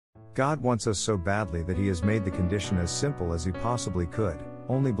God wants us so badly that He has made the condition as simple as He possibly could: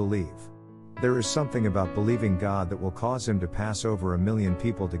 only believe. There is something about believing God that will cause Him to pass over 1 million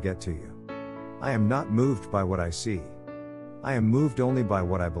people to get to you. I am not moved by what I see. I am moved only by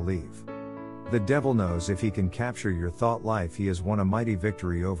what I believe. The devil knows if he can capture your thought life, he has won a mighty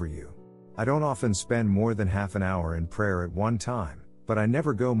victory over you. I don't often spend more than half an hour in prayer at one time, but I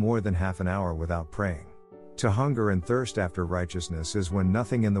never go more than half an hour without praying. To hunger and thirst after righteousness is when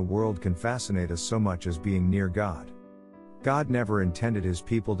nothing in the world can fascinate us so much as being near God. God never intended His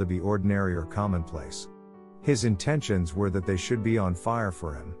people to be ordinary or commonplace. His intentions were that they should be on fire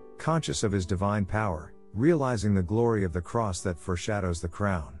for Him, conscious of His divine power, realizing the glory of the cross that foreshadows the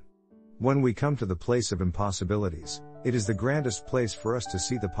crown. When we come to the place of impossibilities, it is the grandest place for us to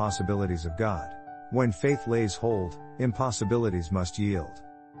see the possibilities of God. When faith lays hold, impossibilities must yield.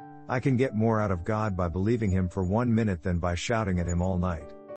 I can get more out of God by believing Him for 1 minute than by shouting at Him all night.